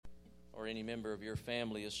or any member of your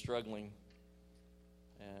family is struggling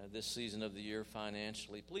this season of the year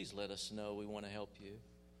financially, please let us know. We want to help you.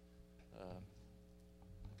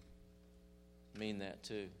 Mean that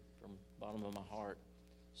too, from the bottom of my heart.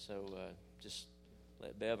 So just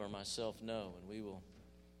let Bev or myself know, and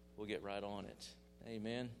we'll get right on it.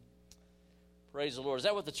 Amen. Praise the Lord. Is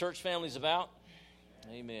that what the church family's about?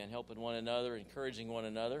 Amen. Helping one another, encouraging one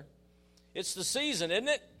another. It's the season, isn't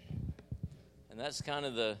it? And that's kind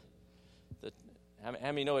of the how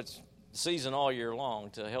many know it's the season all year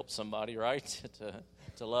long to help somebody, right?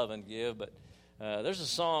 to love and give. But there's a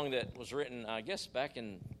song that was written, I guess,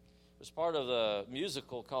 it was part of a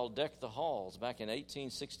musical called Deck the Halls back in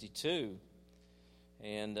 1862.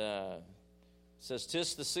 And it says,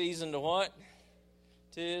 "'Tis the season to what?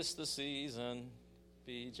 'Tis the season,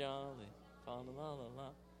 be jolly, la la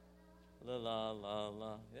la la, la la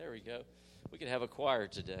la." There we go. We could have a choir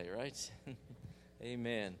today, right?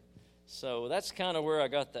 Amen. So that's kind of where I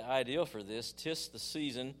got the idea for this. 'Tis the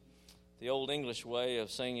season, the old English way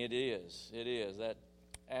of saying it is. It is. That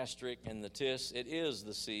asterisk and the tis, it is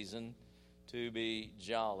the season to be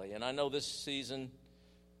jolly. And I know this season,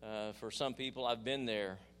 for some people, I've been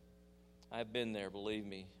there, believe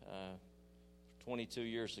me. 22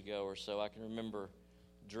 years ago or so, I can remember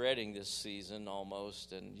dreading this season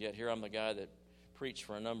almost, and yet here I'm the guy that preached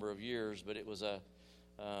for a number of years, but it was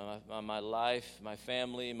my life, my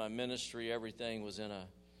family, my ministry, everything was in a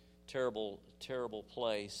terrible, terrible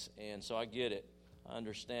place, and so I get it. I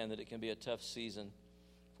understand that it can be a tough season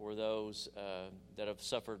for those that have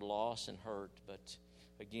suffered loss and hurt, but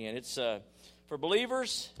again, it's for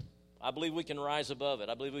believers, I believe we can rise above it.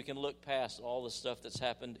 I believe we can look past all the stuff that's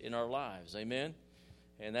happened in our lives. Amen?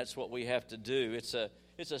 And that's what we have to do. It's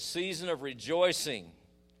a season of rejoicing.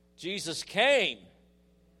 Jesus came.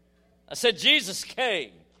 I said Jesus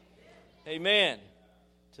came. Amen.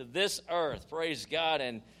 To this earth, praise God,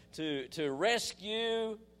 and to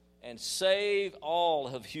rescue and save all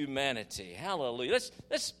of humanity. Hallelujah.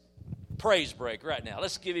 Let's praise break right now.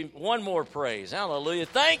 Let's give him one more praise. Hallelujah.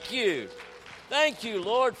 Thank you. Thank you,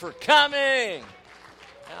 Lord, for coming.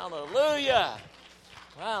 Hallelujah.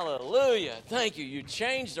 Hallelujah. Thank you. You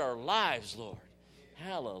changed our lives, Lord.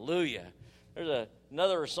 Hallelujah. There's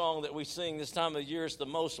another song that we sing this time of year. It's the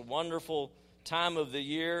most wonderful time of the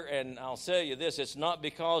year. And I'll tell you this, it's not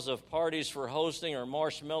because of parties for hosting or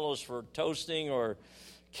marshmallows for toasting or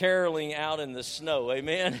caroling out in the snow.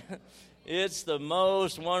 Amen. It's the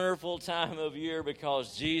most wonderful time of year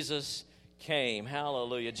because Jesus came.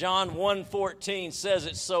 Hallelujah. John 1:14 says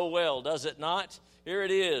it so well, does it not? Here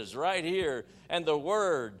it is, right here. And the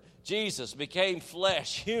Word, Jesus, became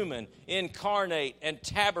flesh, human, incarnate, and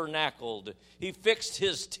tabernacled. He fixed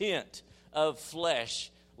his tent of flesh,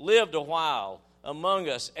 lived a while among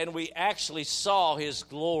us, and we actually saw his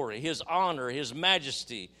glory, his honor, his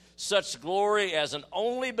majesty, such glory as an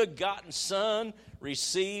only begotten Son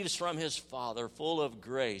receives from his Father, full of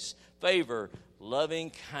grace, favor,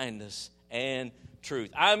 loving kindness, and truth.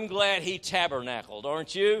 I'm glad he tabernacled,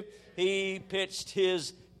 aren't you? He pitched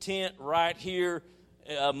his tent right here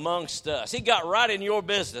amongst us. He got right in your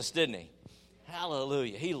business, didn't he?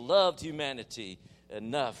 Hallelujah. He loved humanity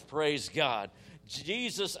enough. Praise God.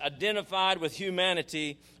 Jesus identified with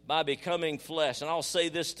humanity by becoming flesh. And I'll say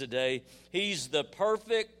this today. He's the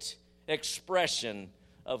perfect expression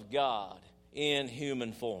of God in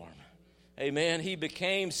human form. Amen. He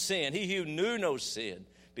became sin. He who knew no sin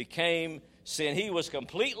became sin. He was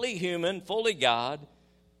completely human, fully God,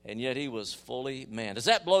 and yet he was fully man. Does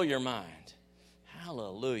that blow your mind?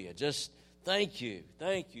 Hallelujah. Just thank you,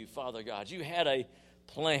 Father God. You had a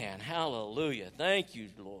plan. Hallelujah. Thank you,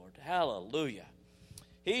 Lord. Hallelujah.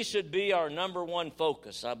 He should be our number one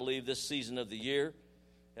focus, I believe, this season of the year.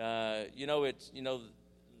 They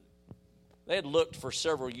had looked for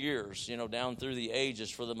several years, down through the ages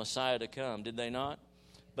for the Messiah to come, did they not?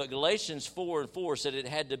 But Galatians 4:4 said it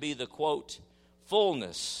had to be the, quote,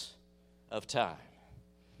 fullness of time.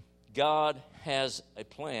 God has a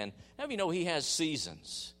plan. How do you know he has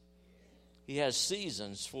seasons? He has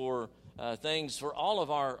seasons for things for all of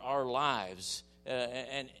our lives.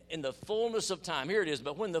 And in the fullness of time, here it is,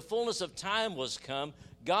 but when the fullness of time was come,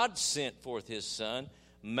 God sent forth his Son,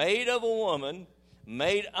 made of a woman,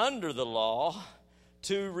 made under the law,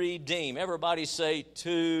 to redeem. Everybody say,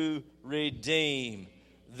 to redeem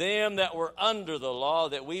them that were under the law,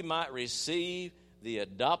 that we might receive the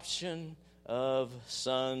adoption of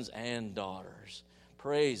sons and daughters.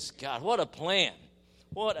 Praise God. What a plan.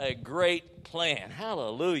 What a great plan.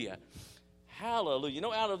 Hallelujah. Hallelujah.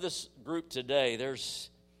 Out of this group today, there's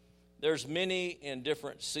many in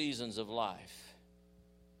different seasons of life.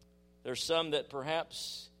 There's some that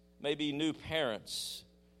perhaps may be new parents.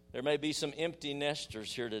 There may be some empty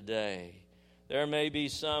nesters here today. There may be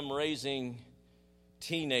some raising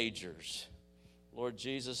teenagers. Lord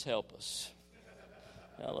Jesus, help us.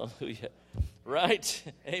 Hallelujah. Right?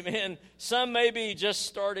 Amen. Some maybe just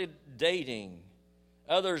started dating.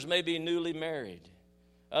 Others may be newly married.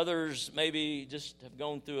 Others maybe just have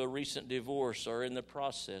gone through a recent divorce or in the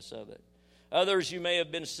process of it. Others, you may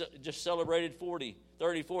have been just celebrated 30,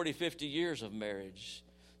 40, 50 years of marriage.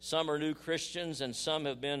 Some are new Christians, and some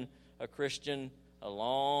have been a Christian a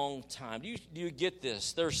long time. Do you get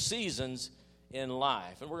this? There are seasons in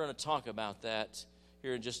life, and we're going to talk about that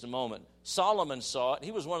here in just a moment. Solomon saw it.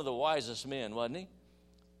 He was one of the wisest men, wasn't he?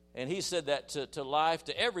 And he said that to life,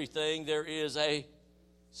 to everything, there is a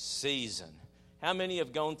season. How many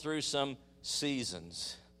have gone through some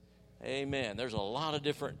seasons? Amen. There's a lot of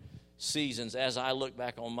different seasons as I look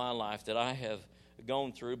back on my life that I have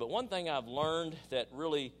gone through. But one thing I've learned that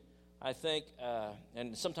really, I think,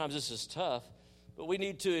 and sometimes this is tough, but we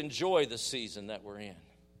need to enjoy the season that we're in.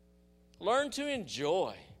 Learn to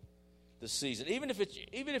enjoy the season. Even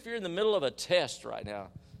if you're in the middle of a test right now,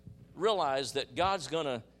 realize that God's going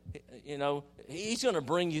to, He's going to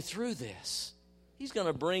bring you through this. He's going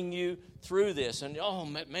to bring you through this. And, oh,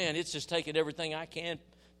 man, it's just taking everything I can,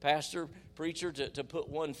 pastor, preacher, to put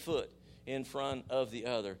one foot in front of the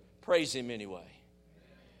other. Praise Him anyway.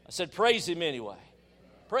 I said, praise Him anyway.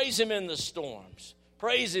 Praise Him in the storms.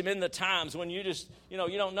 Praise Him in the times when you just, you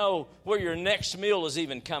don't know where your next meal is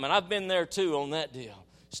even coming. I've been there too on that deal.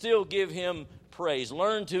 Still give Him praise.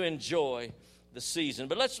 Learn to enjoy the season.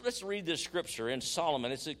 But let's read this scripture in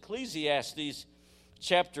Solomon. It's Ecclesiastes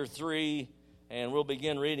chapter 3, and we'll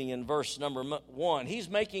begin reading in verse number 1. He's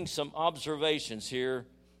making some observations here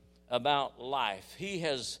about life. He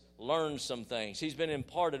has learned some things. He's been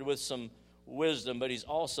imparted with some wisdom, but he's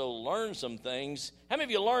also learned some things. How many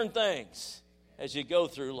of you learn things as you go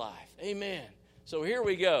through life? Amen. So here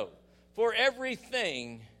we go. For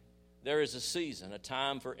everything there is a season, a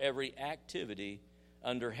time for every activity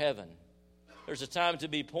under heaven. There's a time to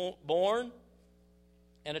be born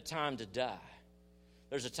and a time to die.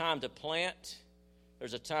 There's a time to plant.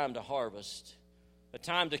 There's a time to harvest. A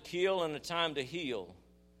time to kill and a time to heal.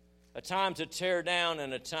 A time to tear down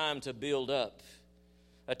and a time to build up.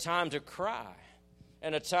 A time to cry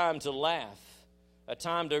and a time to laugh. A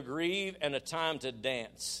time to grieve and a time to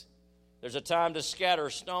dance. There's a time to scatter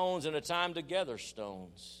stones and a time to gather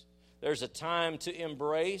stones. There's a time to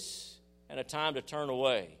embrace and a time to turn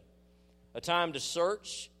away. A time to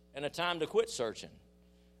search and a time to quit searching.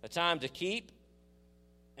 A time to keep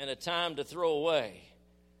and a time to throw away.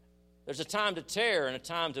 There's a time to tear and a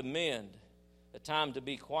time to mend. A time to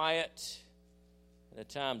be quiet and a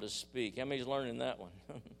time to speak. How many's learning that one?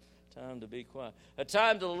 Time to be quiet. A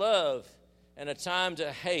time to love and a time to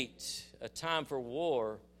hate. A time for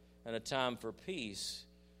war and a time for peace.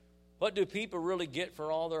 What do people really get for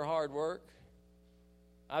all their hard work?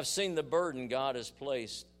 I've seen the burden God has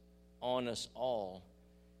placed on us all.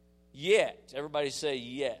 Yet, everybody say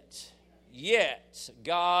yet. Yet,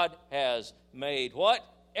 God has made what?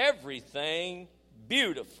 Everything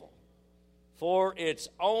beautiful for its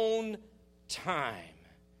own time.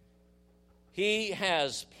 He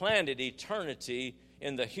has planted eternity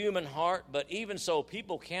in the human heart, but even so,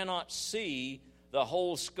 people cannot see the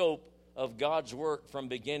whole scope of God's work from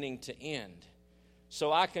beginning to end.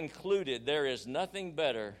 So I concluded there is nothing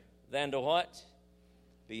better than to what?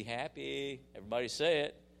 Be happy. Everybody say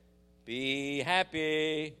it. Be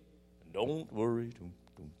happy. Don't worry.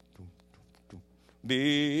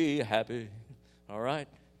 Be happy. All right?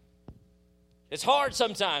 It's hard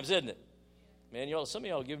sometimes, isn't it? Man, some of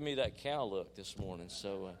y'all giving me that cow look this morning.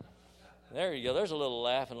 So there you go. There's a little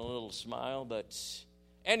laugh and a little smile.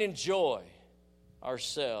 And enjoy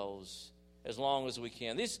ourselves as long as we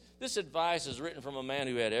can. This advice is written from a man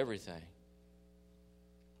who had everything.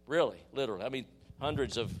 Really, literally. I mean,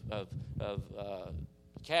 hundreds of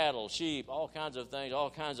cattle, sheep, all kinds of things,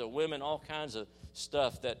 all kinds of women, all kinds of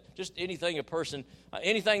stuff that just anything a person,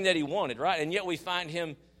 anything that he wanted, right? And yet we find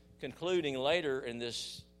him concluding later in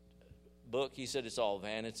this book, he said it's all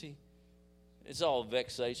vanity. It's all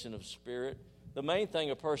vexation of spirit. The main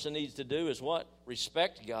thing a person needs to do is what?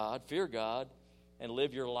 Respect God, fear God, and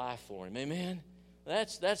live your life for Him. Amen?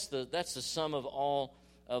 That's the sum of all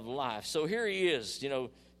of life. So here he is,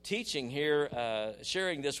 teaching here,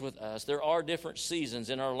 sharing this with us. There are different seasons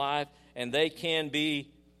in our life, and they can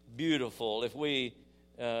be beautiful if we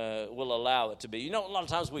will allow it to be. A lot of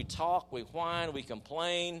times we talk, we whine, we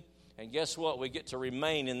complain, and guess what? We get to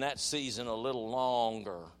remain in that season a little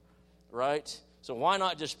longer, right? So why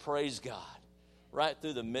not just praise God right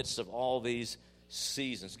through the midst of all these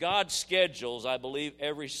seasons. God schedules, I believe,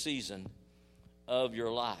 every season of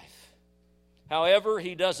your life. However,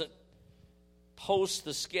 He doesn't post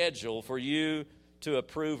the schedule for you to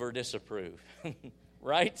approve or disapprove.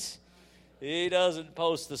 Right? He doesn't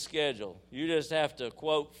post the schedule. You just have to,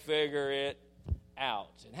 quote, figure it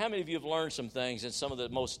out. And how many of you have learned some things in some of the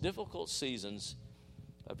most difficult seasons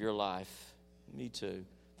of your life? Me too.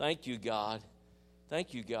 Thank you, God.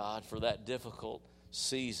 Thank you, God, for that difficult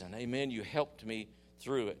season. Amen. You helped me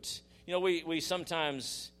through it. You know, we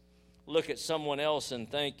sometimes look at someone else and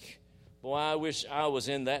think, boy, I wish I was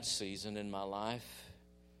in that season in my life.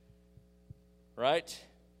 Right?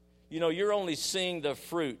 You know, you're only seeing the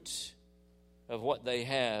fruit of what they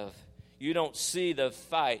have. You don't see the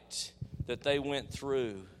fight that they went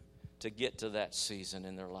through to get to that season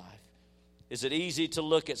in their life. Is it easy to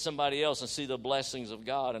look at somebody else and see the blessings of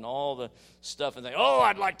God and all the stuff and think, oh,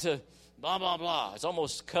 I'd like to, blah, blah, blah. It's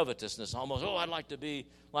almost covetousness, almost, oh, I'd like to be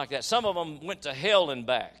like that. Some of them went to hell and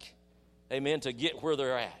back, amen, to get where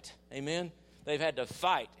they're at, amen. They've had to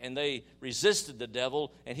fight, and they resisted the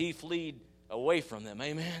devil, and he fled away from them,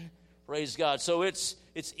 amen. Praise God. So it's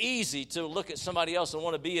easy to look at somebody else and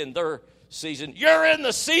want to be in their season. You're in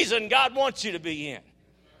the season God wants you to be in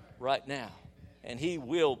right now. And He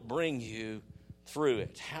will bring you through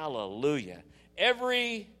it. Hallelujah.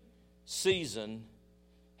 Every season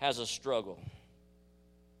has a struggle.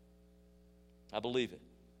 I believe it.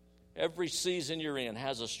 Every season you're in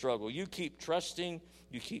has a struggle. You keep trusting,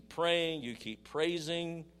 you keep praying, you keep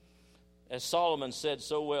praising. As Solomon said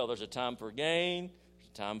so well, there's a time for gain,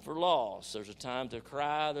 time for loss. There's a time to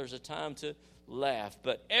cry. There's a time to laugh.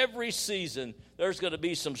 But every season, there's going to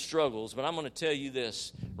be some struggles. But I'm going to tell you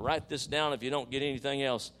this. Write this down if you don't get anything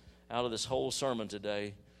else out of this whole sermon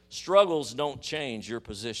today. Struggles don't change your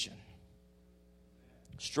position.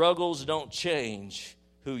 Struggles don't change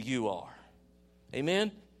who you are.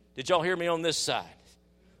 Amen? Did y'all hear me on this side?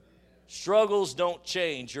 Struggles don't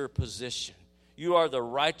change your position. You are the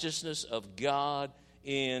righteousness of God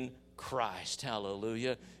in Christ.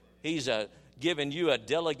 Hallelujah. He's given you a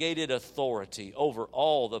delegated authority over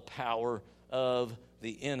all the power of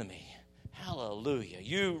the enemy. Hallelujah.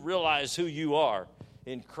 You realize who you are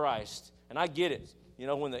in Christ. And I get it. You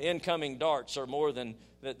know, when the incoming darts are more than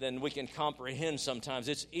we can comprehend sometimes,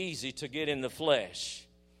 it's easy to get in the flesh.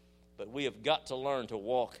 But we have got to learn to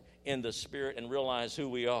walk in the Spirit and realize who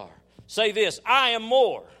we are. Say this, I am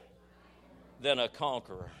more than a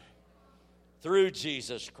conqueror through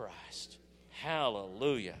Jesus Christ.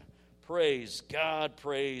 Hallelujah. Praise God,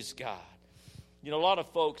 praise God. You know, a lot of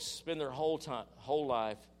folks spend their whole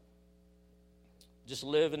life just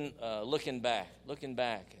living, looking back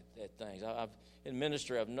at things. In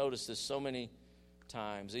ministry, I've noticed this so many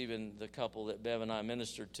times, even the couple that Bev and I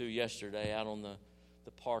ministered to yesterday out on the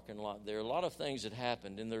parking lot there. A lot of things that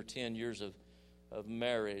happened in their 10 years of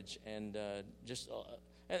marriage, and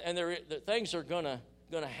things are going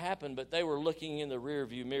to happen, but they were looking in the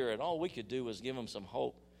rearview mirror, and all we could do was give them some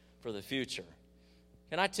hope for the future.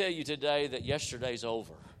 Can I tell you today that yesterday's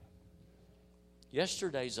over?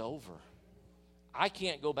 Yesterday's over. I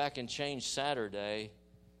can't go back and change Saturday,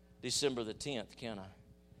 December the 10th, can I?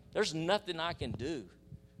 There's nothing I can do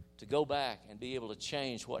to go back and be able to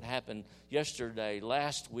change what happened yesterday,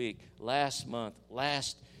 last week, last month,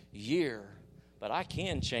 last year. But I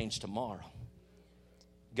can change tomorrow,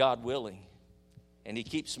 God willing. And He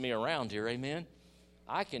keeps me around here, amen?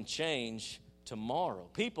 I can change tomorrow.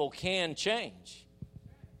 People can change.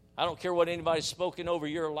 I don't care what anybody's spoken over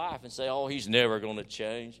your life and say, oh, he's never going to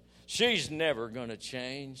change. She's never going to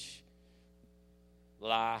change.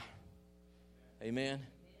 Lie. Amen?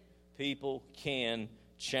 People can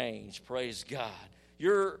change. Praise God.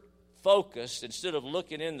 You're focused instead of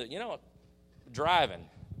looking in the, driving.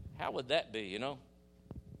 How would that be, You're going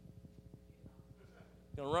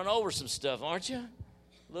to run over some stuff, aren't you?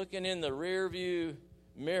 Looking in the rear view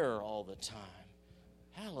mirror all the time.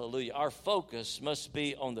 Hallelujah. Our focus must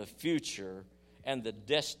be on the future and the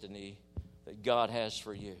destiny that God has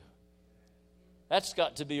for you. That's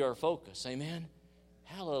got to be our focus. Amen?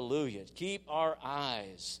 Hallelujah. Keep our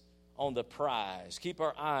eyes on the prize. Keep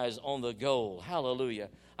our eyes on the goal. Hallelujah.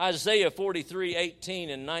 Isaiah 43:18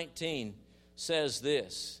 and 19 says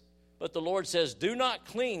this. But the Lord says, do not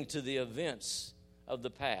cling to the events of the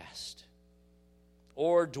past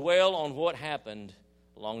or dwell on what happened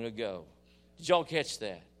long ago. Did y'all catch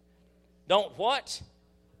that? Don't what?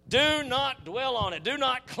 Do not dwell on it. Do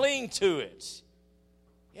not cling to it.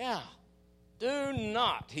 Yeah. Do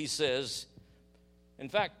not, he says. In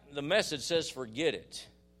fact, the message says forget it.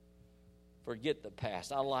 Forget the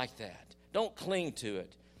past. I like that. Don't cling to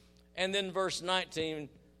it. And then verse 19,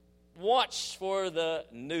 watch for the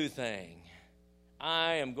new thing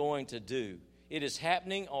I am going to do. It is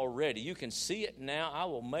happening already. You can see it now. I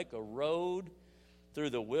will make a road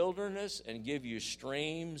through the wilderness and give you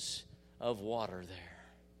streams of water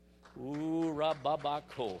there. Ooh,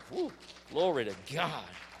 rababako. Ooh, glory to God.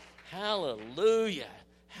 Hallelujah.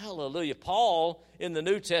 Hallelujah. Paul in the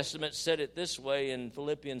New Testament said it this way in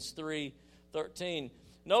Philippians 3:13.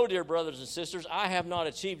 No, dear brothers and sisters, I have not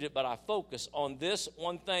achieved it, but I focus on this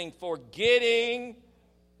one thing, forgetting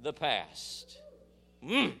the past.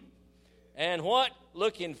 And what?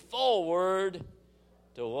 Looking forward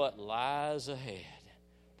to what lies ahead.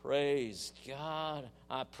 Praise God.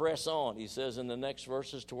 I press on, he says in the next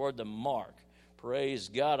verses, toward the mark. Praise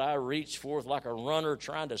God. I reach forth like a runner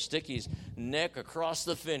trying to stick his neck across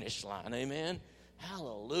the finish line. Amen.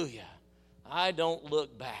 Hallelujah. I don't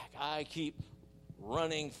look back. I keep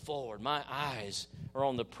running forward. My eyes are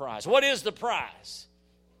on the prize. What is the prize?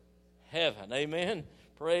 Heaven. Amen.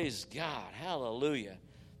 Praise God. Hallelujah.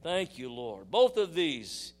 Thank you, Lord. Both of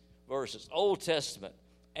these verses, Old Testament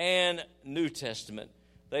and New Testament,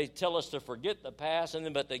 they tell us to forget the past,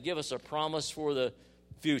 but they give us a promise for the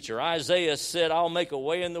future. Isaiah said, I'll make a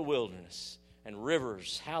way in the wilderness and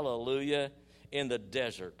rivers, hallelujah, in the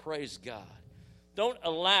desert. Praise God. Don't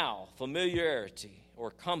allow familiarity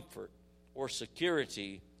or comfort or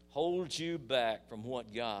security hold you back from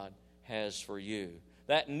what God has for you.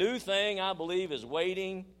 That new thing, I believe, is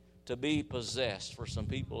waiting to be possessed for some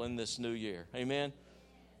people in this new year. Amen.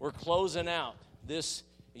 We're closing out this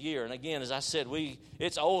year. And again, as I said,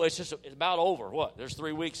 it's about over. What? There's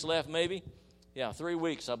 3 weeks left maybe? Yeah, 3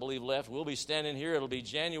 weeks, I believe, left. We'll be standing here. It'll be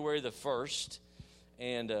January the 1st.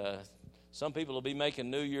 And some people will be making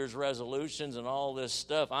New Year's resolutions and all this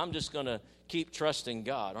stuff. I'm just going to keep trusting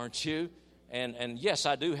God, aren't you? And yes,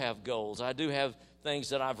 I do have goals. I do have things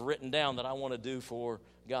that I've written down that I want to do for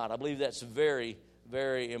God. I believe that's very,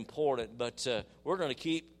 very important. But we're going to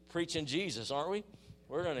keep preaching Jesus, aren't we?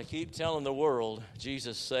 We're going to keep telling the world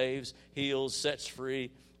Jesus saves, heals, sets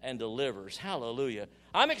free, and delivers. Hallelujah.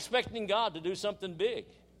 I'm expecting God to do something big.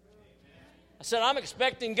 I said, I'm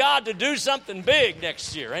expecting God to do something big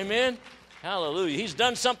next year. Amen. Hallelujah. He's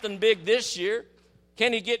done something big this year.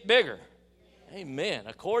 Can he get bigger? Amen.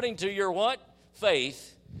 According to your what?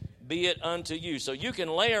 Faith, be it unto you. So you can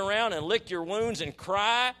lay around and lick your wounds and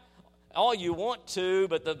cry all you want to,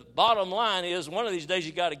 but the bottom line is one of these days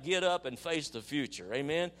you got to get up and face the future.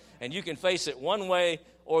 Amen. And you can face it one way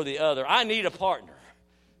or the other. I need a partner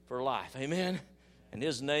for life. Amen. And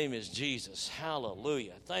his name is Jesus.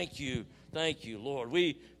 Hallelujah. Thank you, Lord.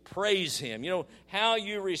 We praise him. You know, how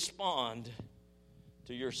you respond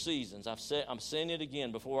to your seasons, I'm saying it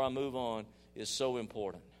again before I move on, is so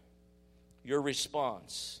important. Your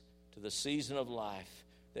response to the season of life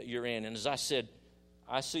that you're in. And as I said,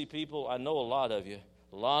 I see people, I know a lot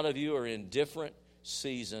of you are in different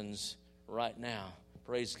seasons right now.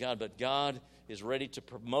 Praise God. But God is ready to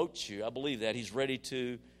promote you. I believe that. He's ready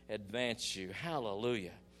to advance you.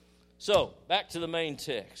 Hallelujah. So, back to the main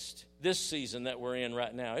text. This season that we're in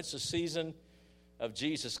right now, it's a season of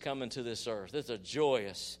Jesus coming to this earth. It's a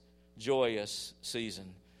joyous, joyous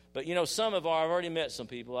season. But, you know, I've already met some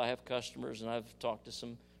people. I have customers, and I've talked to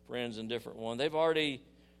some friends and different ones. They've already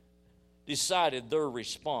decided their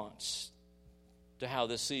response to how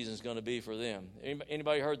this season is going to be for them.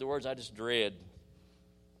 Anybody heard the words, I just dread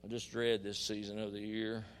this season of the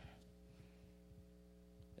year?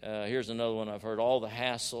 Here's another one I've heard, all the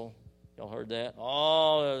hassle. Y'all heard that?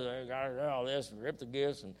 Oh, they got to do all this and rip the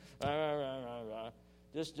gifts and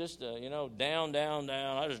just down.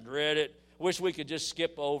 I just dread it. Wish we could just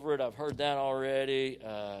skip over it. I've heard that already.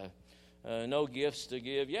 No gifts to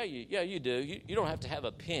give. Yeah, you do. You don't have to have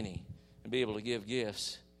a penny and be able to give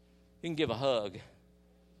gifts. You can give a hug. You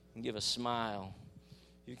can give a smile.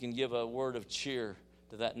 You can give a word of cheer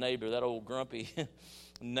to that neighbor, that old grumpy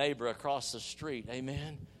neighbor across the street.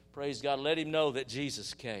 Amen. Praise God. Let him know that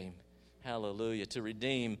Jesus came. Hallelujah. To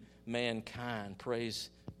redeem mankind.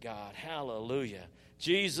 Praise God. Hallelujah.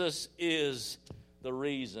 Jesus is the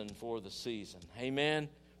reason for the season. Amen.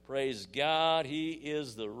 Praise God. He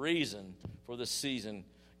is the reason for the season.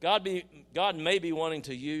 God may be wanting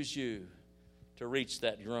to use you to reach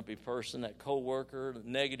that grumpy person, that coworker,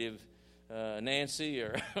 negative Nancy,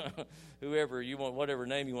 or whoever you want, whatever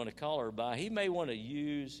name you want to call her by. He may want to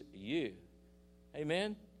use you.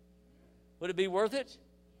 Amen. Would it be worth it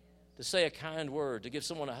to say a kind word, to give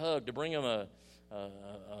someone a hug, to bring them a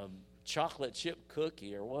chocolate chip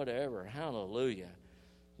cookie or whatever? Hallelujah.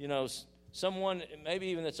 You know, someone maybe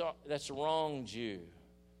even that's wronged you.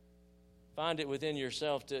 Find it within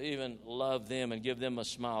yourself to even love them and give them a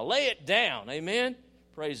smile. Lay it down. Amen.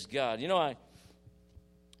 Praise God.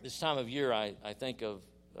 This time of year, I think of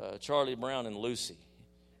Charlie Brown and Lucy.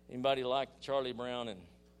 Anybody like Charlie Brown and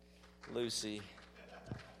Lucy?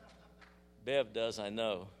 Bev does, I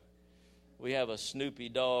know. We have a Snoopy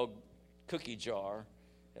dog cookie jar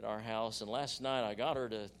at our house, and last night I got her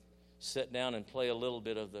to sit down and play a little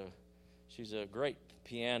bit of she's a great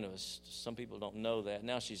pianist. Some people don't know that.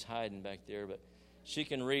 Now she's hiding back there, but she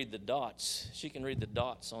can read the dots. She can read the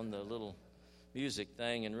dots on the little music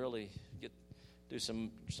thing and really do some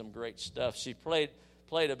great stuff. She played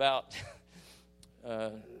about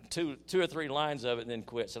two or three lines of it and then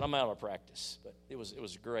quit. Said, I'm out of practice. But it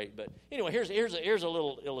was great. But anyway, here's a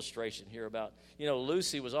little illustration here about,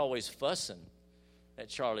 Lucy was always fussing at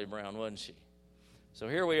Charlie Brown, wasn't she? So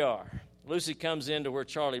here we are. Lucy comes into where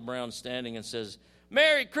Charlie Brown's standing and says,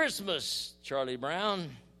 Merry Christmas, Charlie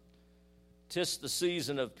Brown. 'Tis the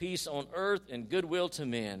season of peace on earth and goodwill to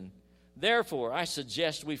men. Therefore, I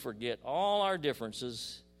suggest we forget all our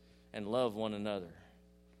differences and love one another.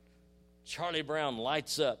 Charlie Brown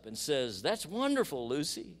lights up and says, That's wonderful,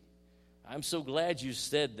 Lucy. I'm so glad you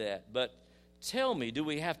said that. But tell me, do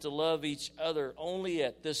we have to love each other only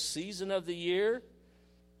at this season of the year?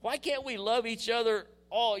 Why can't we love each other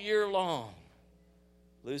all year long?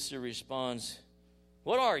 Lucy responds,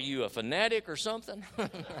 What are you, a fanatic or something?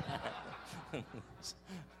 Pretty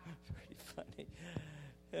funny.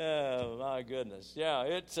 Oh, my goodness.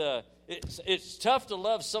 Yeah, it's tough to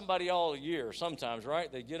love somebody all year sometimes,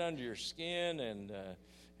 right? They get under your skin and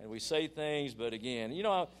we say things, but again,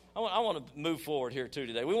 I want to move forward here too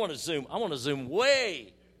today. I want to zoom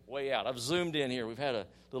way out. I've zoomed in here. We've had a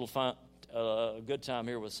little fun, a good time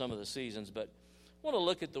here with some of the seasons, but I want to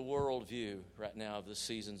look at the world view right now of the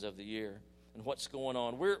seasons of the year and what's going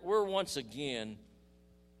on. We're once again,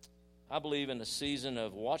 I believe, in a season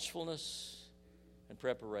of watchfulness and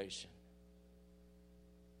preparation.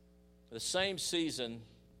 The same season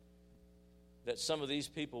that some of these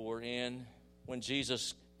people were in when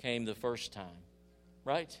Jesus came the first time,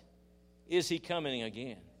 right? Is he coming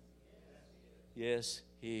again? Yes,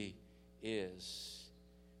 he is.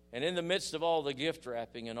 And in the midst of all the gift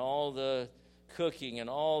wrapping and all the cooking and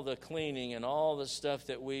all the cleaning and all the stuff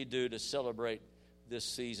that we do to celebrate this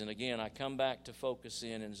season, again, I come back to focus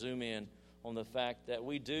in and zoom in on the fact that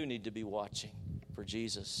we do need to be watching for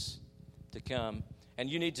Jesus to come. And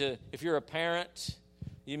you need to, if you're a parent,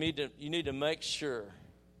 you need to make sure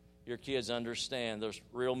your kids understand the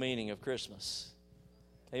real meaning of Christmas.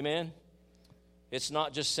 Amen? It's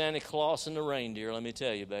not just Santa Claus and the reindeer, let me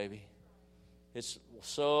tell you, baby. It's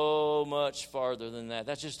so much farther than that.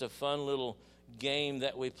 That's just a fun little game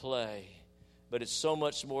that we play. But it's so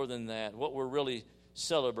much more than that. What we're really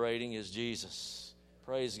celebrating is Jesus.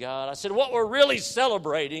 Praise God. I said, what we're really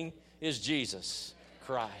celebrating is Jesus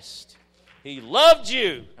Christ. He loved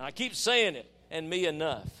you, and I keep saying it, and me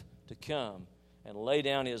enough to come and lay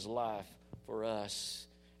down his life for us.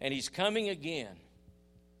 And he's coming again.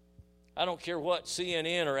 I don't care what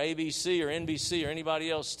CNN or ABC or NBC or anybody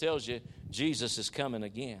else tells you, Jesus is coming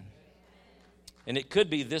again. And it could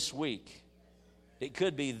be this week. It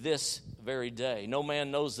could be this very day. No man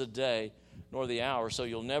knows the day nor the hour, so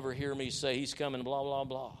you'll never hear me say he's coming, blah, blah,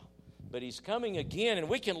 blah. But he's coming again, and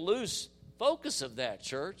we can lose focus of that,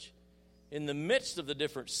 church, in the midst of the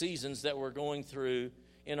different seasons that we're going through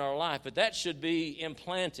in our life. But that should be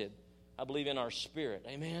implanted, I believe, in our spirit.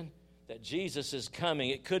 Amen? That Jesus is coming.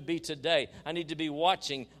 It could be today. I need to be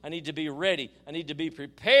watching. I need to be ready. I need to be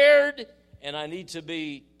prepared, and I need to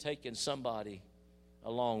be taking somebody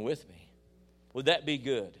along with me. Would that be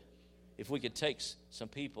good if we could take some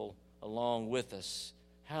people along with us?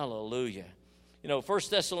 Hallelujah. 1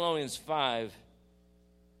 Thessalonians 5,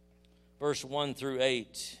 verse 1 through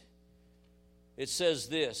 8, it says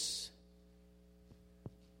this,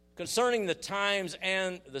 concerning the times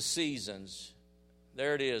and the seasons,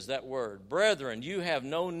 there it is, that word. Brethren, you have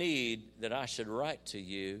no need that I should write to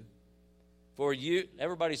you, for you,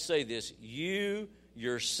 everybody say this, you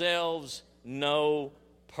yourselves know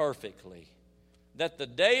perfectly that the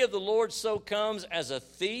day of the Lord so comes as a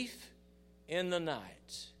thief in the night.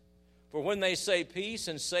 For when they say peace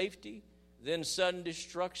and safety, then sudden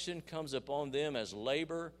destruction comes upon them as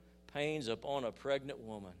labor pains upon a pregnant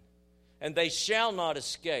woman. And they shall not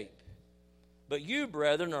escape. But you,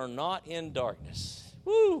 brethren, are not in darkness.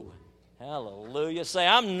 Woo! Hallelujah. Say,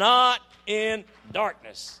 I'm not in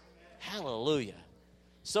darkness. Hallelujah.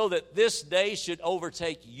 So that this day should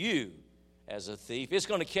overtake you as a thief. It's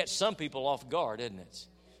going to catch some people off guard, isn't it?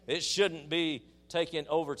 It shouldn't be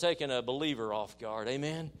overtaking a believer off guard.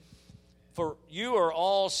 Amen? For you are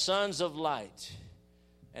all sons of light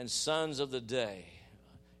and sons of the day.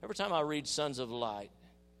 Every time I read sons of light,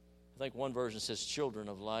 think one version says children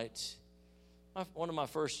of light. One of my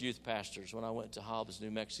first youth pastors, when I went to Hobbs, New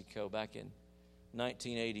Mexico, back in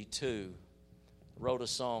 1982, wrote a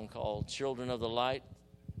song called Children of the Light,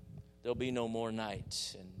 There'll Be No More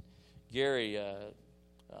Night. And Gary,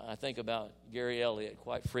 I think about Gary Elliott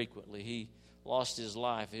quite frequently. He lost his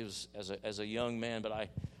life. He was as a young man, but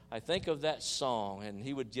I think of that song, and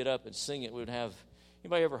he would get up and sing it. We would have,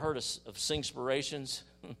 anybody ever heard of Singspirations?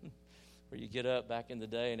 Where you get up back in the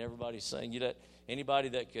day and everybody's singing. You let anybody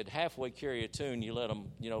that could halfway carry a tune, you let them,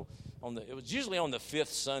 it was usually on the 5th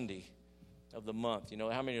Sunday of the month. You know,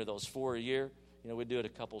 how many are those? 4 a year? You know, we do it a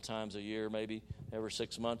couple times a year, maybe every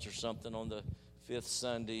 6 months or something on the 5th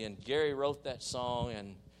Sunday. And Gary wrote that song,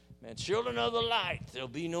 and man, children of the light, there'll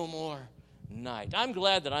be no more night. I'm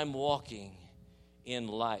glad that I'm walking in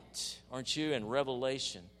light, aren't you? And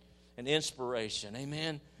revelation and inspiration.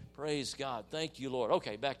 Amen. Praise God. Thank you, Lord.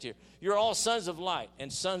 Okay, back to here. You're all sons of light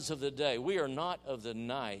and sons of the day. We are not of the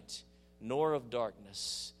night, nor of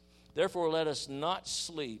darkness. Therefore, let us not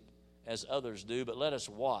sleep as others do, but let us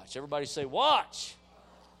watch. Everybody say, watch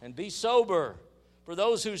and be sober. For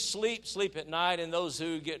those who sleep, sleep at night, and those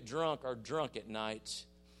who get drunk are drunk at night.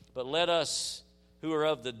 But let us who are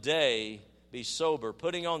of the day be sober,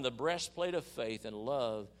 putting on the breastplate of faith and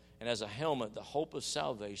love, and as a helmet the hope of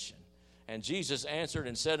salvation. And Jesus answered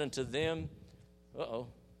and said unto them,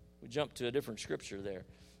 we jumped to a different scripture there.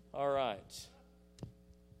 All right.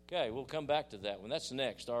 Okay, we'll come back to that one. That's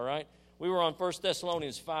next, all right? We were on 1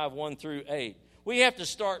 Thessalonians 5, 1 through 8. We have to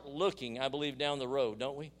start looking, I believe, down the road,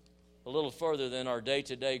 don't we? A little further than our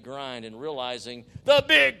day-to-day grind and realizing the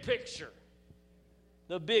big picture.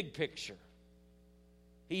 The big picture.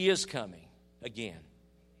 He is coming again.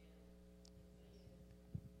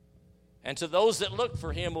 And to those that look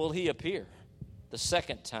for him will he appear. The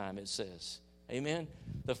second time, it says. Amen?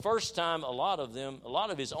 The first time, a lot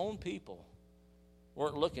of his own people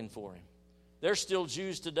weren't looking for him. There's still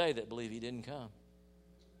Jews today that believe he didn't come.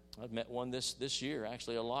 I've met one this year,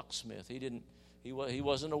 actually a locksmith. He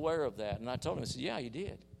wasn't aware of that. And I told him, I said, yeah, he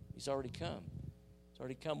did. He's already come. He's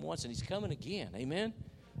already come once, and he's coming again. Amen?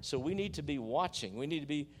 So we need to be watching. We need to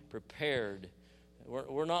be prepared.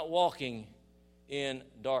 We're not walking in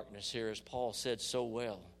darkness here, as Paul said so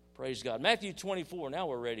well. Praise God. Matthew 24, now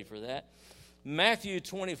we're ready for that. Matthew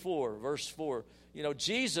 24, verse 4. You know,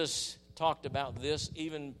 Jesus talked about this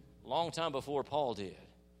even a long time before Paul did.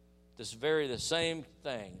 The same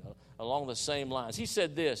thing, along the same lines. He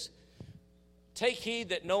said this, take heed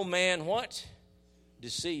that no man, what?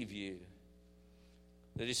 Deceive you.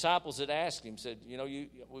 The disciples had asked him, said,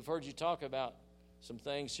 we've heard you talk about some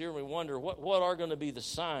things here, and we wonder what are going to be the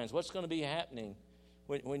signs? What's going to be happening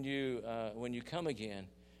when you come again?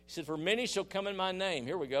 He said, for many shall come in my name.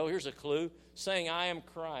 Here we go. Here's a clue. Saying, I am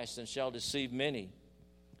Christ, and shall deceive many.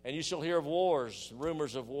 And you shall hear of wars,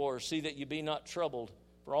 rumors of wars. See that you be not troubled.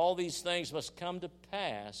 For all these things must come to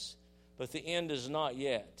pass, but the end is not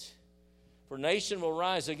yet. For nation will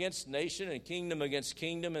rise against nation, and kingdom against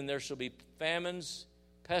kingdom, and there shall be famines,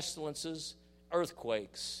 pestilences,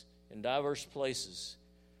 earthquakes in diverse places.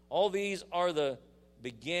 All these are the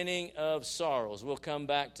beginning of sorrows. We'll come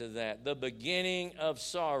back to that. The beginning of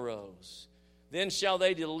sorrows. Then shall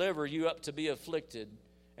they deliver you up to be afflicted,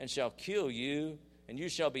 and shall kill you, and you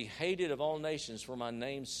shall be hated of all nations for my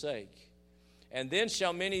name's sake. And then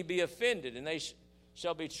shall many be offended, and they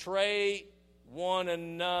shall betray one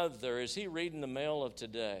another. Is he reading the mail of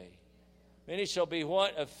today? Many shall be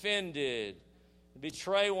what? Offended.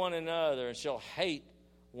 Betray one another, and shall hate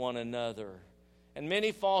one another. And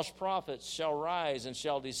many false prophets shall rise and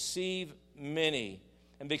shall deceive many.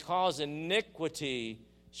 And because iniquity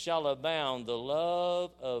shall abound, the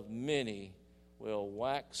love of many will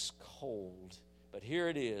wax cold. But here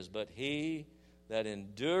it is, but he that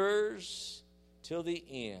endures till the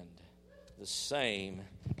end, the same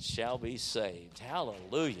shall be saved.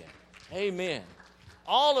 Hallelujah. Amen.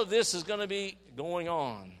 All of this is going to be going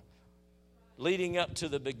on, leading up to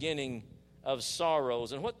the beginning of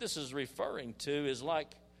sorrows. And what this is referring to is like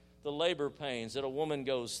the labor pains that a woman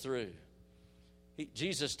goes through.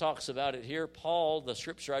 Jesus talks about it here. Paul, the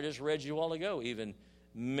scripture I just read you a while ago, even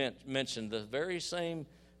mentioned the very same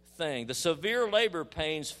thing. The severe labor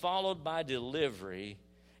pains followed by delivery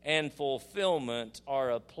and fulfillment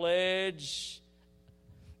are a pledge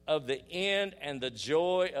of the end and the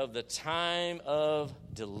joy of the time of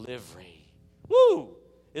delivery. Woo!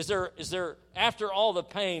 Is there after all the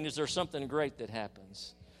pain, is there something great that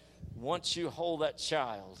happens? Once you hold that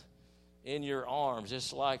child in your arms,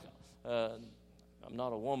 it's like, I'm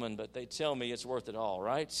not a woman, but they tell me it's worth it all,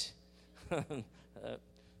 right?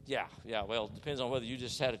 Yeah, well, it depends on whether you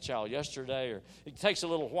just had a child yesterday or it takes a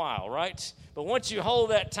little while, right? But once you hold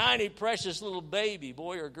that tiny, precious little baby,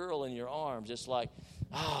 boy or girl, in your arms, it's like,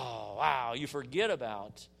 oh, wow, you forget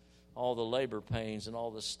about all the labor pains and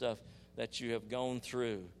all the stuff that you have gone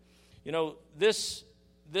through. You know, this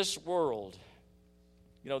world,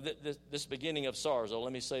 you know, this beginning of sorrows,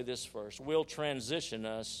 let me say this first, will transition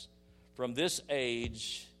us from this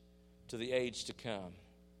age to the age to come.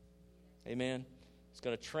 Amen? It's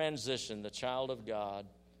going to transition the child of God.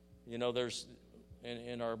 You know, there's,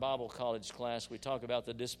 in our Bible college class, we talk about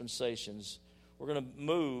the dispensations. We're going to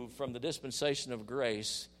move from the dispensation of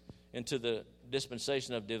grace into the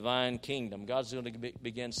dispensation of divine kingdom. God's going to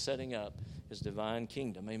begin setting up his divine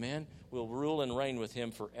kingdom. Amen? We'll rule and reign with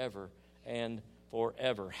him forever and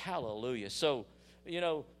forever. Hallelujah. So, you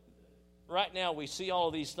know, right now we see all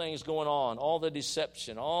of these things going on, all the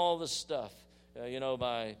deception, all the stuff, you know,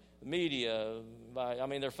 by media.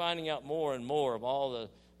 They're finding out more and more of all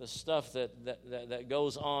the stuff that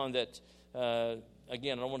goes on that,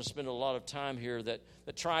 again, I don't want to spend a lot of time here, that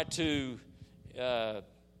try to,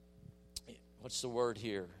 what's the word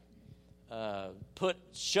here?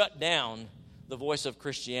 Shut down the voice of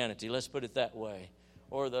Christianity. Let's put it that way.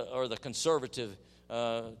 Or the conservative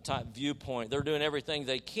type viewpoint. They're doing everything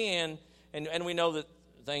they can, and we know that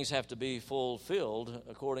things have to be fulfilled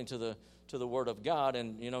according to the Word of God.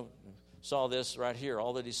 And, you know, saw this right here.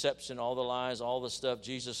 All the deception, all the lies, all the stuff.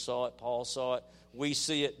 Jesus saw it. Paul saw it. We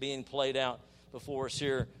see it being played out before us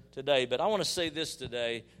here today. But I want to say this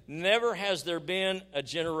today. Never has there been a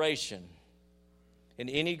generation in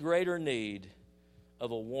any greater need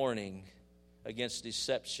of a warning against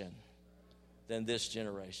deception than this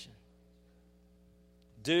generation.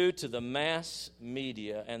 Due to the mass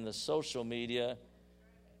media and the social media,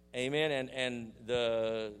 amen, and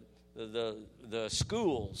the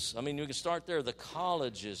schools. I mean, you can start there, the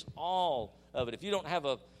colleges, all of it. If you don't have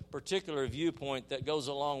a particular viewpoint that goes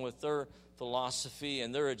along with their philosophy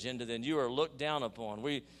and their agenda, then you are looked down upon.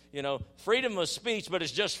 Freedom of speech, but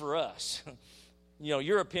it's just for us.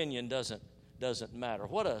 Your opinion doesn't matter.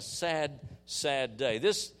 What a sad, sad day.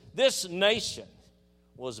 This nation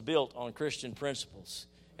was built on Christian principles.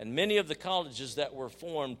 And many of the colleges that were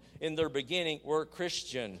formed in their beginning were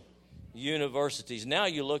Christian universities. Now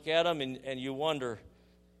you look at them and you wonder,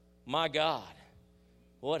 my God,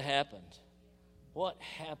 what happened? What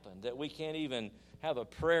happened that we can't even have a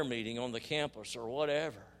prayer meeting on the campus or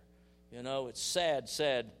whatever? It's sad,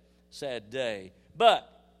 sad, sad day.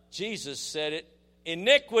 But Jesus said it,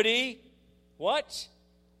 iniquity, what?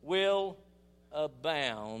 Will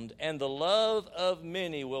abound. And the love of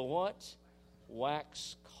many will what?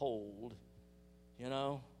 Wax cold.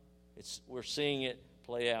 We're seeing it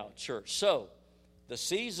play out, church. So, the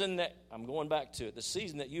season that, I'm going back to it, the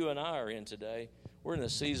season that you and I are in today, we're in the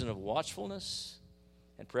season of watchfulness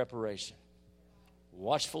and preparation.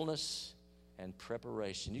 Watchfulness and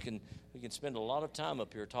preparation. We can spend a lot of time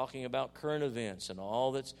up here talking about current events and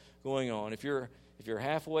all that's going on. If you're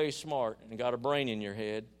halfway smart and got a brain in your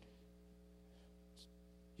head,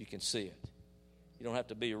 you can see it. You don't have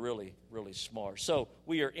to be really, really smart. So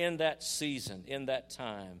we are in that season, in that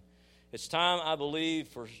time. It's time, I believe,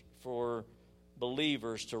 for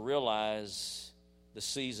believers to realize the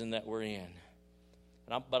season that we're in.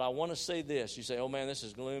 But I want to say this. You say, oh man, this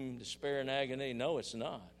is gloom, despair, and agony. No, it's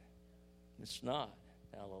not. It's not.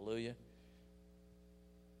 Hallelujah.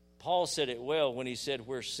 Paul said it well when he said,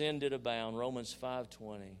 where sin did abound, Romans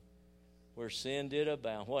 5:20. Where sin did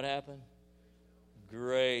abound, what happened?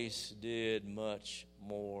 Grace did much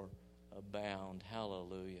more abound.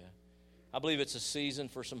 Hallelujah. I believe it's a season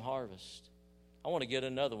for some harvest. I want to get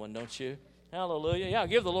another one, don't you? Hallelujah. Yeah,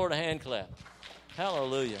 give the Lord a hand clap.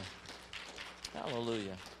 Hallelujah.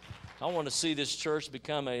 Hallelujah. I want to see this church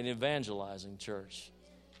become an evangelizing church.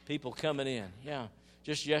 People coming in. Yeah,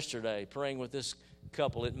 just yesterday, praying with this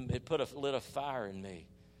couple, it lit a fire in me.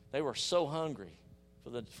 They were so hungry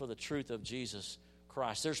for the truth of Jesus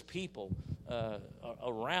Christ. There's people right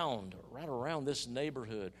around this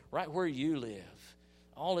neighborhood, right where you live.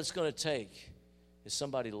 All it's going to take is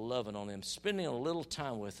somebody loving on them, spending a little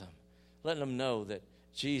time with them, letting them know that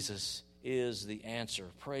Jesus is the answer.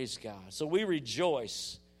 Praise God. So we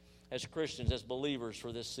rejoice as Christians, as believers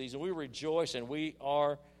for this season. We rejoice and we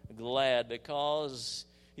are glad because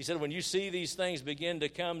he said, when you see these things begin to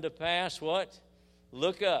come to pass, what?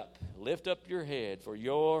 Look up, lift up your head, for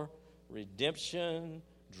your redemption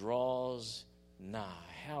draws nigh.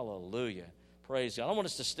 Hallelujah. Praise God. I want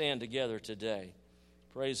us to stand together today.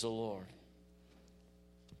 Praise the Lord.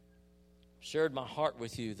 Shared my heart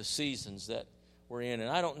with you, the seasons that we're in. And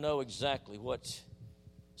I don't know exactly what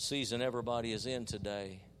season everybody is in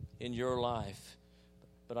today. in your life.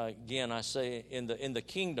 But I say in the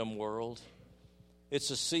kingdom world, it's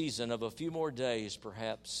a season of a few more days,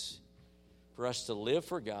 perhaps, for us to live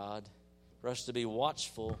for God, for us to be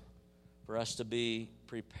watchful, for us to be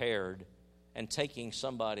prepared, and taking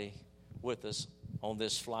somebody with us on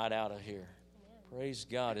this flight out of here. Praise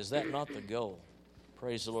God. Is that not the goal?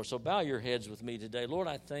 Praise the Lord. So bow your heads with me today. Lord,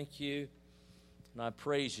 I thank you and I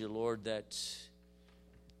praise you, Lord, that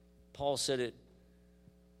Paul said it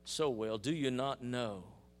so well. Do you not know?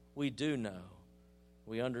 We do know.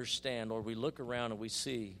 We understand, Lord. We look around and we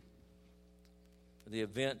see the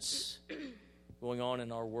events going on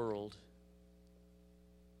in our world.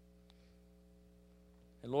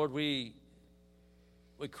 And Lord, we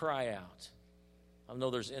cry out. I know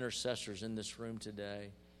there's intercessors in this room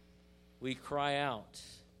today. We cry out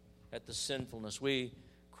at the sinfulness. We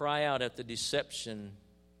cry out at the deception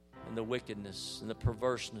and the wickedness and the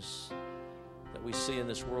perverseness that we see in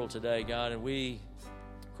this world today, God. And we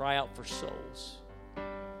cry out for souls.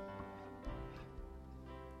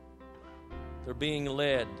 They're being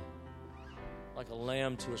led like a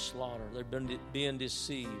lamb to a slaughter. They're being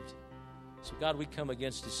deceived. So, God, we come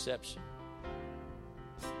against deception.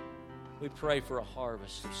 We pray for a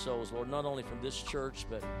harvest of souls, Lord, not only from this church,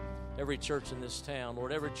 but every church in this town,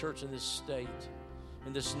 Lord, every church in this state,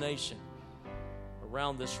 in this nation,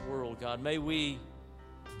 around this world, God. May we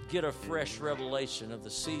get a fresh revelation of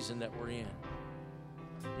the season that we're in.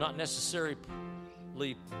 Not necessarily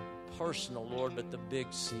personal, Lord, but the big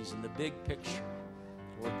season, the big picture,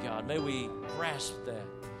 Lord God. May we grasp that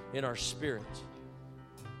in our spirit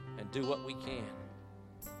and do what we can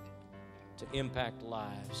to impact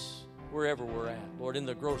lives wherever we're at. Lord, in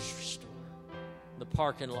the grocery store, the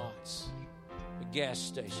parking lots, the gas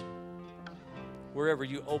station, wherever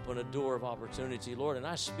you open a door of opportunity, Lord. And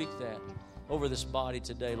I speak that over this body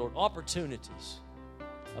today, Lord. Opportunities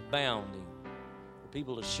abounding for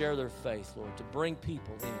people to share their faith, Lord, to bring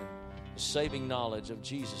people in the saving knowledge of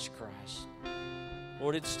Jesus Christ.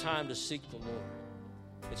 Lord, it's time to seek the Lord.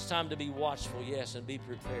 It's time to be watchful, yes, and be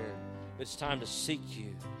prepared. It's time to seek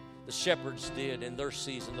you. The shepherds did in their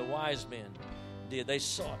season. The wise men did. They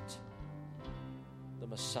sought the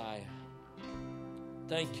Messiah.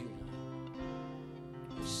 Thank you,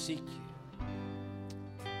 Lord. We seek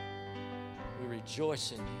you. We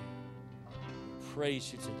rejoice in you.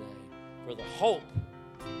 Praise you today for the hope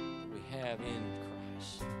we have in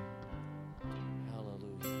Christ.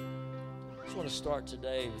 Hallelujah. I just want to start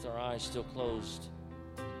today with our eyes still closed.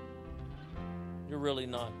 You're really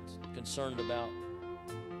not concerned about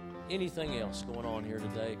anything else going on here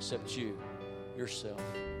today except you, yourself.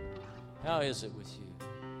 How is it with you?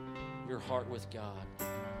 Your heart with God.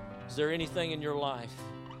 Is there anything in your life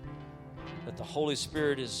that the Holy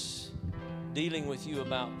Spirit is dealing with you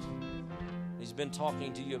about? He's been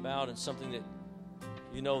talking to you about, and something that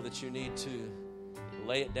you know that you need to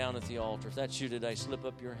lay it down at the altar. If that's you today, slip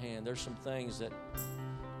up your hand. There's some things that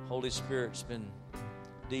Holy Spirit's been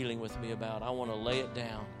dealing with me about. I want to lay it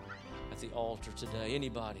down at the altar today.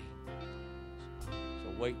 Anybody?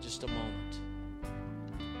 So wait just a moment.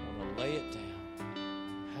 I want to lay it down.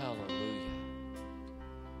 Hallelujah.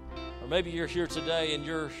 Or maybe you're here today and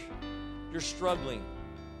you're struggling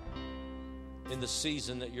in the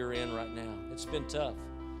season that you're in right now. It's been tough.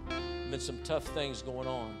 Been some tough things going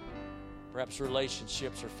on. Perhaps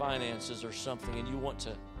relationships or finances or something, and you want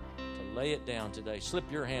to lay it down today. Slip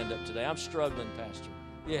your hand up today. I'm struggling, Pastor.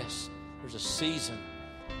 Yes, there's a season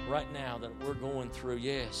right now that we're going through.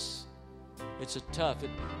 Yes, it's a tough. It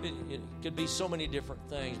could be so many different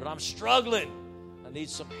things, but I'm struggling. I need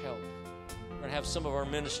some help. We're going to have some of our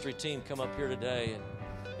ministry team come up here today and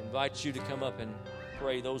invite you to come up and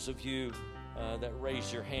pray. Those of you that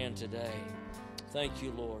raised your hand today, thank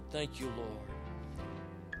you, Lord. Thank you, Lord.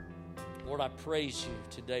 Lord, I praise you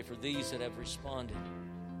today for these that have responded.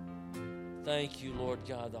 Thank you, Lord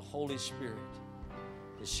God. The Holy Spirit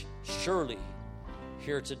is surely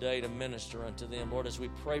here today to minister unto them. Lord, as we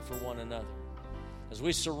pray for one another, as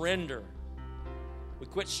we surrender, we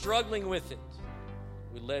quit struggling with it.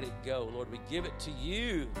 We let it go. Lord, we give it to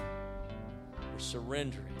you. We're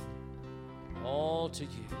surrendering all to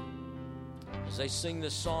you. As they sing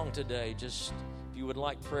this song today, just if you would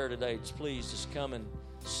like prayer today, please just come and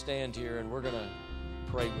stand here and we're going to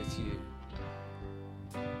pray with you.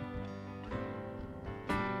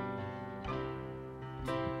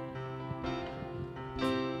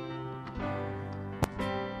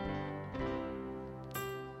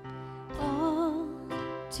 All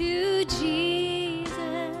to Jesus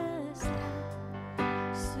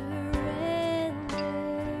surrender.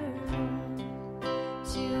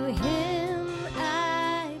 To Him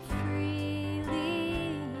I freely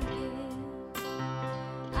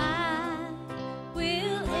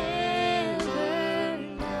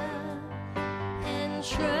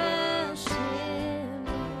trust Him,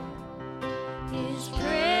 His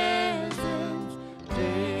presence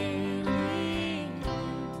daily.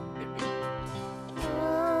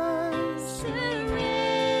 I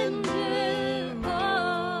surrender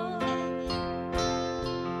all.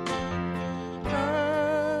 I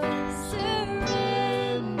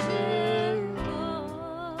surrender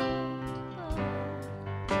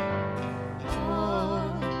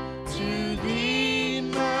all to Thee,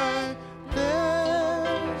 my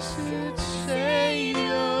blessed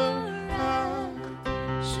Savior. I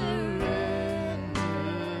surrender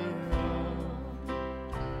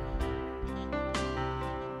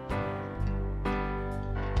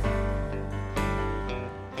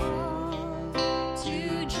all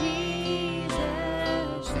to Jesus.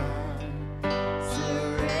 I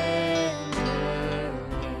surrender.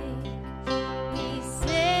 Be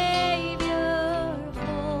Savior,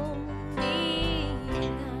 hold me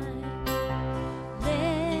tonight.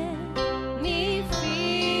 Let me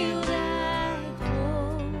feel Thy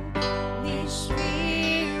Holy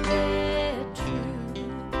Spirit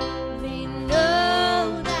truly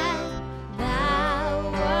know that Thou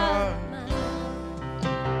art mine.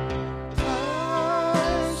 I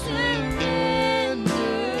surrender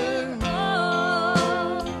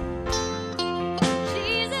all.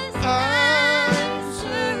 Jesus, I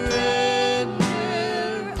surrender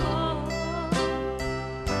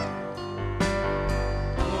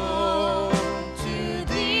all to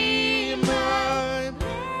Thee, my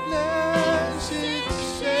blessed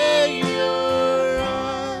Savior. I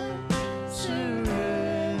surrender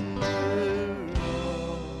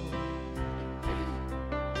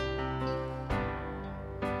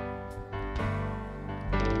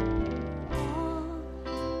all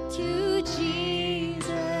to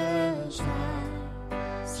Jesus. I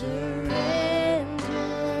surrender,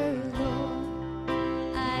 Lord.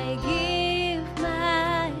 I give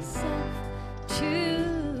myself to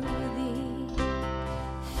Thee.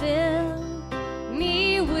 Fill me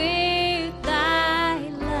with Thy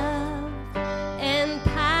love and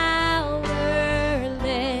power.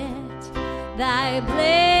 Let Thy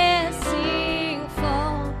blessing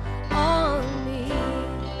fall on me.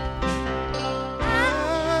 I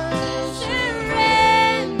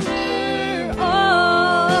surrender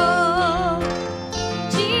all.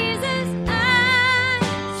 Jesus, I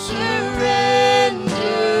surrender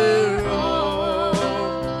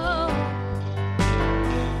all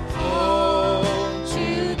to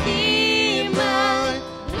Thee, my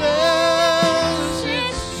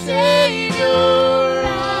blessed Savior.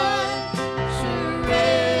 I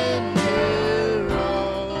surrender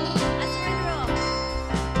all.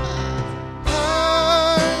 I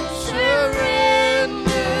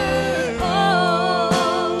surrender all.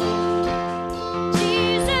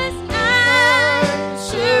 Jesus, I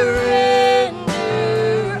surrender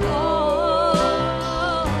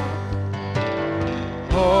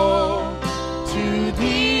all to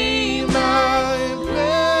Thee, my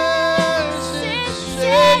blessed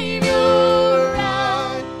Savior.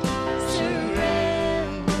 I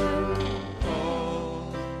surrender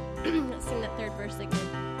all. Let's sing that third verse again.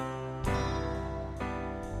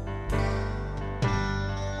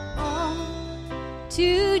 All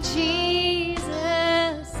to Jesus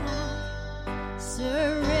I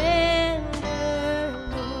surrender,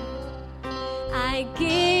 Lord. I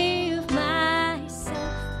give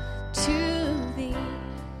myself to Thee.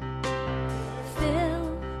 Fill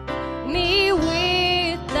me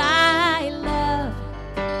with Thy love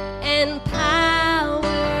and power,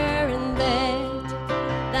 and let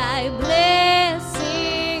Thy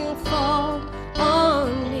blessing fall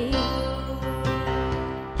on me.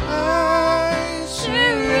 I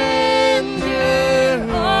surrender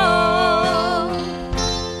all.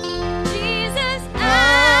 Jesus, I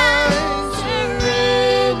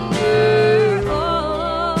surrender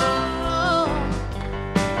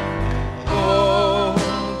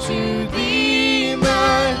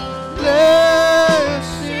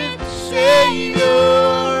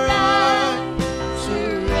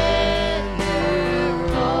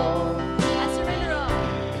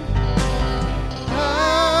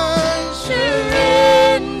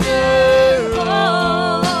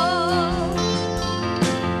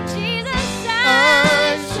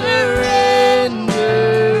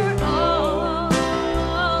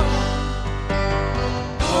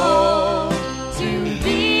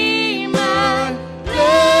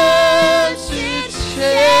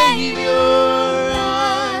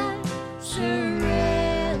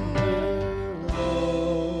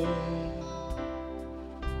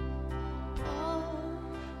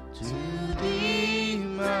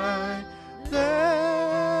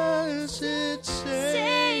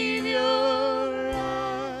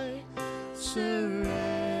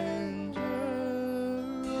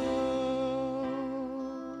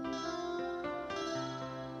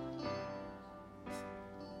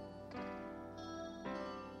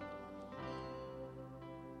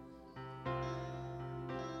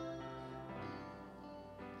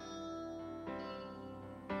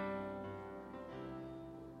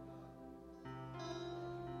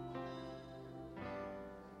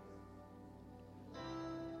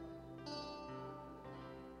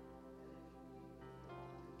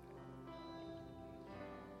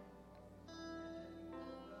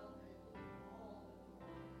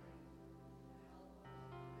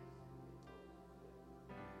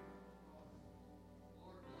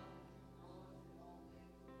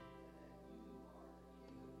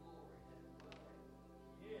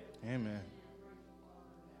Amen.